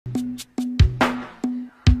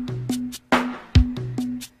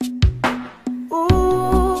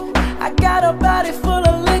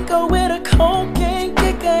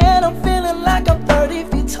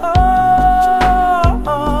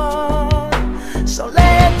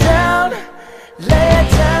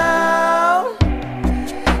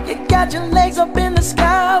got your legs up in the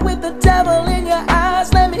sky with the devil in your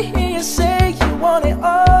eyes. Let me hear you say you want it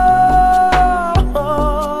all.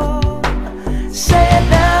 Say it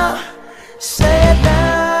now, say it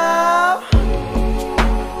now.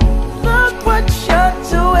 Look what you're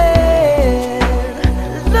doing,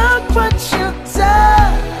 look what you've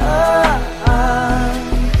done.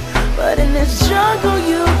 But in this jungle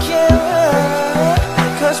you can't run,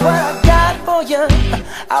 'cause what I got for you,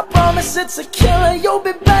 I promise it's a killer. You'll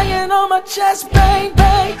be banging on my chest, bang,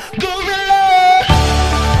 bang, gorilla.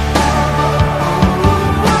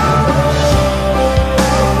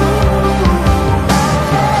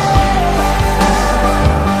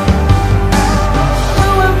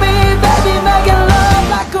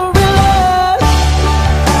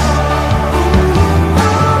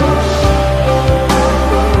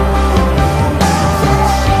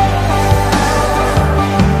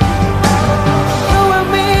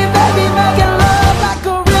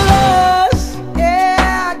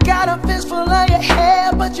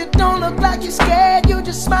 But you don't look like you're scared. You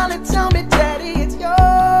just smile and tell me, Daddy, it's yours.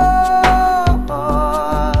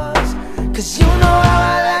 'Cause you know how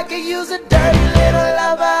I like to use a dirty little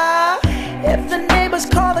lover. If the neighbors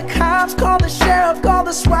call the cops, call the sheriff, call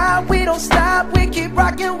the SWAT, we don't stop, we keep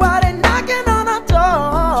rocking while they're knocking on our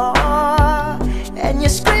door. And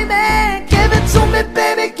you're screaming, give it to me,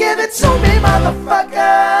 baby, give it to me,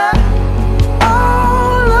 motherfucker.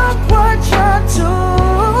 Oh, look what you're doing.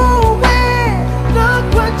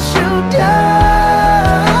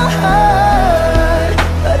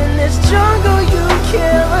 But in this jungle you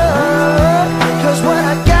can't run, 'cause what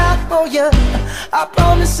I got for you, I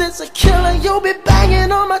promise it's a killer. You'll be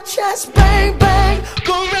banging on my chest, bang, bang,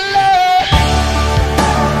 gorilla.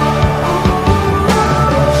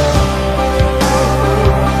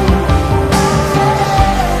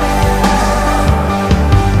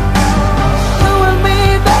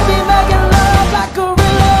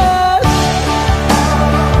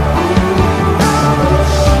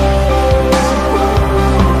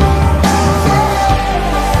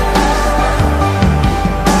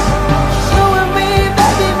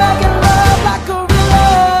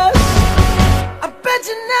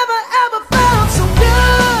 You never ever felt so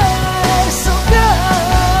good, so good.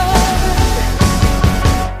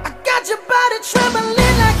 I got your body trembling.